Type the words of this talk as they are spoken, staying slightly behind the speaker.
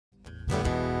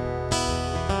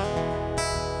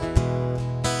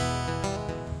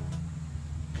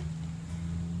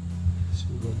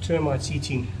termites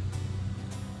eating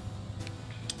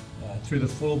through the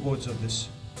floorboards of this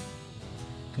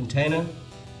container.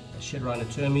 The shed rhino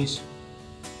termites.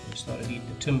 They've started to eat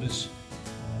the timbers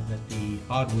that the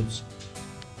hardwoods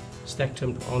stacked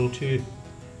them onto,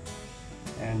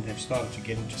 and they've started to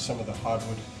get into some of the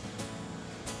hardwood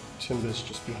timbers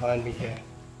just behind me here.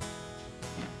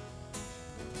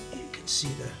 You can see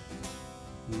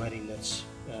the mudding that's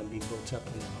been built up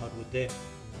in the hardwood there.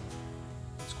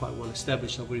 It's quite well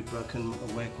established. I've already broken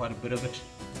away quite a bit of it,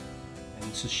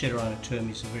 and this is shed rhino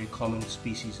termites, a very common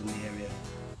species in the area.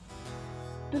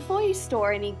 Before you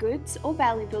store any goods or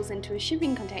valuables into a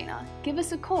shipping container, give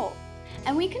us a call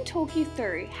and we can talk you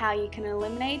through how you can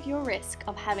eliminate your risk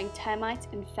of having termites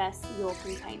infest your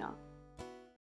container.